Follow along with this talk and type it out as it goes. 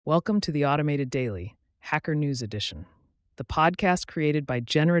Welcome to the Automated Daily, Hacker News Edition, the podcast created by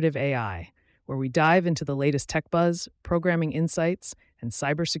Generative AI, where we dive into the latest tech buzz, programming insights, and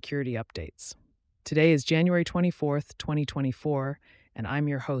cybersecurity updates. Today is January 24th, 2024, and I'm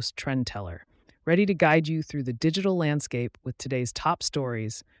your host, Trend Teller, ready to guide you through the digital landscape with today's top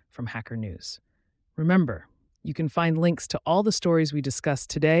stories from Hacker News. Remember, you can find links to all the stories we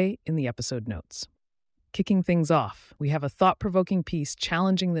discussed today in the episode notes. Kicking things off, we have a thought-provoking piece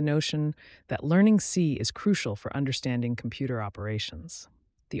challenging the notion that learning C is crucial for understanding computer operations.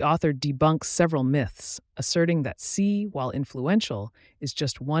 The author debunks several myths, asserting that C, while influential, is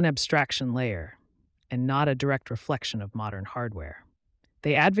just one abstraction layer and not a direct reflection of modern hardware.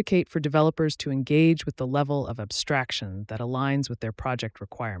 They advocate for developers to engage with the level of abstraction that aligns with their project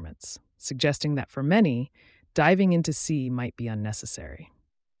requirements, suggesting that for many, diving into C might be unnecessary.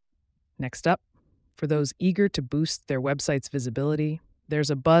 Next up, for those eager to boost their website's visibility, there's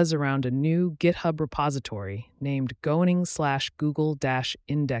a buzz around a new GitHub repository named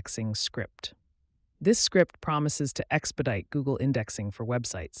Goning/Google-indexing script. This script promises to expedite Google indexing for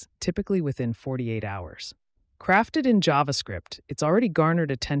websites, typically within 48 hours. Crafted in JavaScript, it's already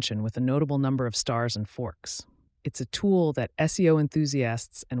garnered attention with a notable number of stars and forks. It's a tool that SEO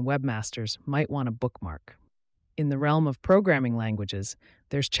enthusiasts and webmasters might want to bookmark. In the realm of programming languages,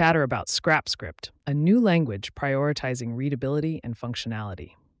 there's chatter about ScrapScript, a new language prioritizing readability and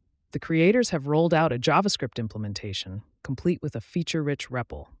functionality. The creators have rolled out a JavaScript implementation, complete with a feature-rich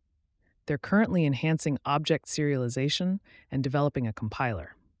REPL. They're currently enhancing object serialization and developing a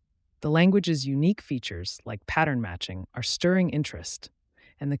compiler. The language's unique features, like pattern matching, are stirring interest,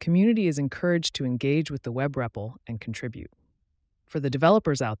 and the community is encouraged to engage with the web REPL and contribute. For the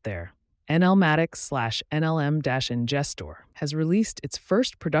developers out there, NLMatics/NLM-Ingestor has released its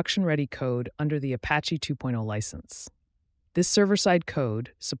first production-ready code under the Apache 2.0 license. This server-side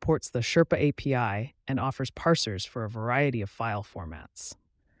code supports the Sherpa API and offers parsers for a variety of file formats.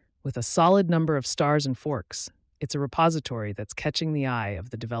 With a solid number of stars and forks, it's a repository that's catching the eye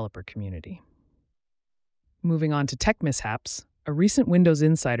of the developer community. Moving on to tech mishaps, a recent Windows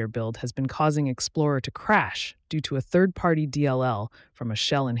Insider build has been causing Explorer to crash due to a third-party DLL from a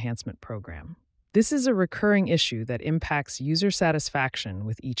shell enhancement program. This is a recurring issue that impacts user satisfaction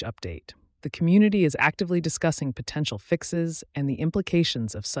with each update. The community is actively discussing potential fixes and the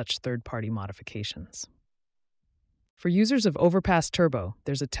implications of such third-party modifications. For users of Overpass Turbo,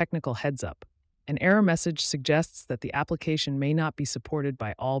 there's a technical heads-up. An error message suggests that the application may not be supported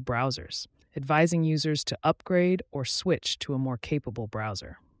by all browsers, advising users to upgrade or switch to a more capable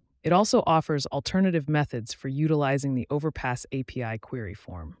browser. It also offers alternative methods for utilizing the Overpass API query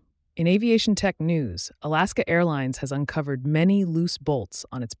form. In aviation tech news, Alaska Airlines has uncovered many loose bolts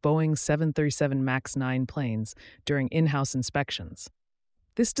on its Boeing 737 MAX 9 planes during in-house inspections.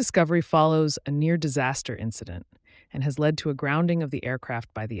 This discovery follows a near-disaster incident and has led to a grounding of the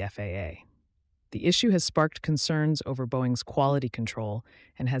aircraft by the FAA. The issue has sparked concerns over Boeing's quality control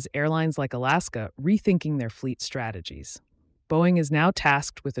and has airlines like Alaska rethinking their fleet strategies. Boeing is now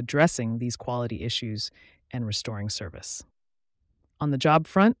tasked with addressing these quality issues and restoring service. On the job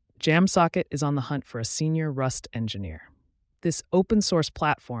front, Jamsocket is on the hunt for a senior Rust engineer. This open-source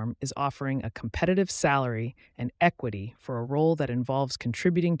platform is offering a competitive salary and equity for a role that involves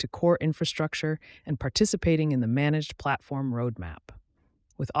contributing to core infrastructure and participating in the managed platform roadmap.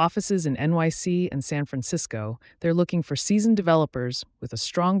 With offices in NYC and San Francisco, they're looking for seasoned developers with a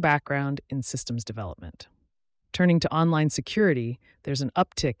strong background in systems development. Turning to online security, there's an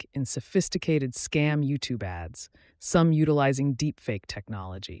uptick in sophisticated scam YouTube ads, some utilizing deepfake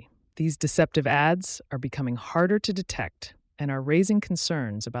technology. These deceptive ads are becoming harder to detect and are raising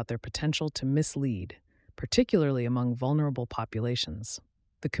concerns about their potential to mislead, particularly among vulnerable populations.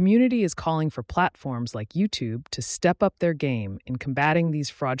 The community is calling for platforms like YouTube to step up their game in combating these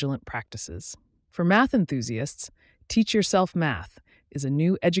fraudulent practices. For math enthusiasts, Teach Yourself Math is a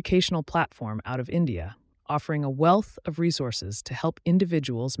new educational platform out of India, offering a wealth of resources to help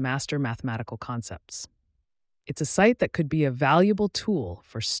individuals master mathematical concepts. It's a site that could be a valuable tool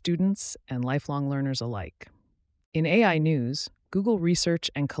for students and lifelong learners alike. In AI news, Google Research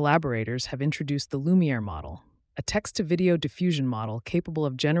and collaborators have introduced the Lumiere model, a text-to-video diffusion model capable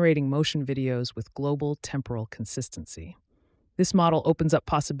of generating motion videos with global temporal consistency. This model opens up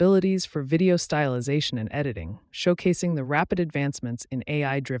possibilities for video stylization and editing, showcasing the rapid advancements in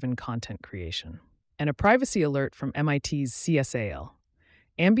AI-driven content creation. And a privacy alert from MIT's CSAL.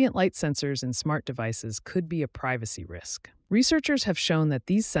 Ambient light sensors in smart devices could be a privacy risk. Researchers have shown that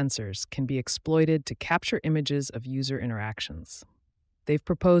these sensors can be exploited to capture images of user interactions. They've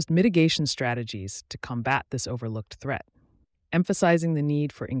proposed mitigation strategies to combat this overlooked threat. emphasizing the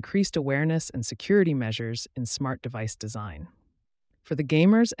need for increased awareness and security measures in smart device design. For the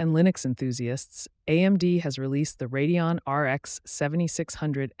gamers and Linux enthusiasts, AMD has released the Radeon RX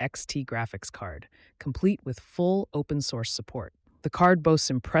 7600 XT graphics card, complete with full open-source support. The card boasts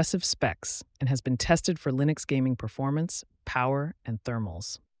impressive specs and has been tested for Linux gaming performance, power, and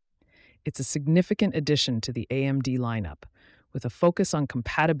thermals. It's a significant addition to the AMD lineup, with a focus on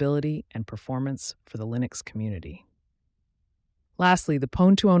compatibility and performance for the Linux community. Lastly, the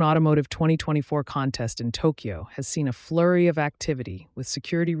Pwn2Own Automotive 2024 contest in Tokyo has seen a flurry of activity, with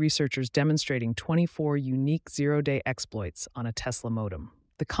security researchers demonstrating 24 unique zero-day exploits on a Tesla modem.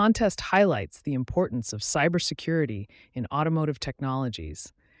 The contest highlights the importance of cybersecurity in automotive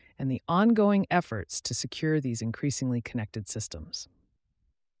technologies and the ongoing efforts to secure these increasingly connected systems.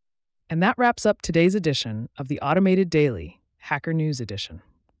 And that wraps up today's edition of the Automated Daily, Hacker News Edition.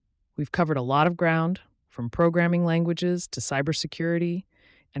 We've covered a lot of ground, from programming languages to cybersecurity,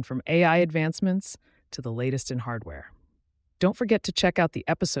 and from AI advancements to the latest in hardware. Don't forget to check out the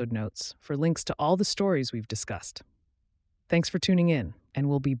episode notes for links to all the stories we've discussed. Thanks for tuning in, and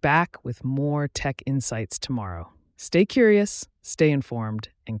we'll be back with more tech insights tomorrow. Stay curious, stay informed,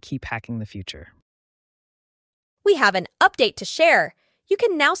 and keep hacking the future. We have an update to share. You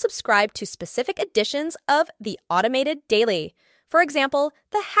can now subscribe to specific editions of the Automated Daily. For example,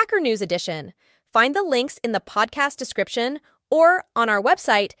 the Hacker News edition. Find the links in the podcast description or on our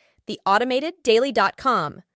website, theautomateddaily.com.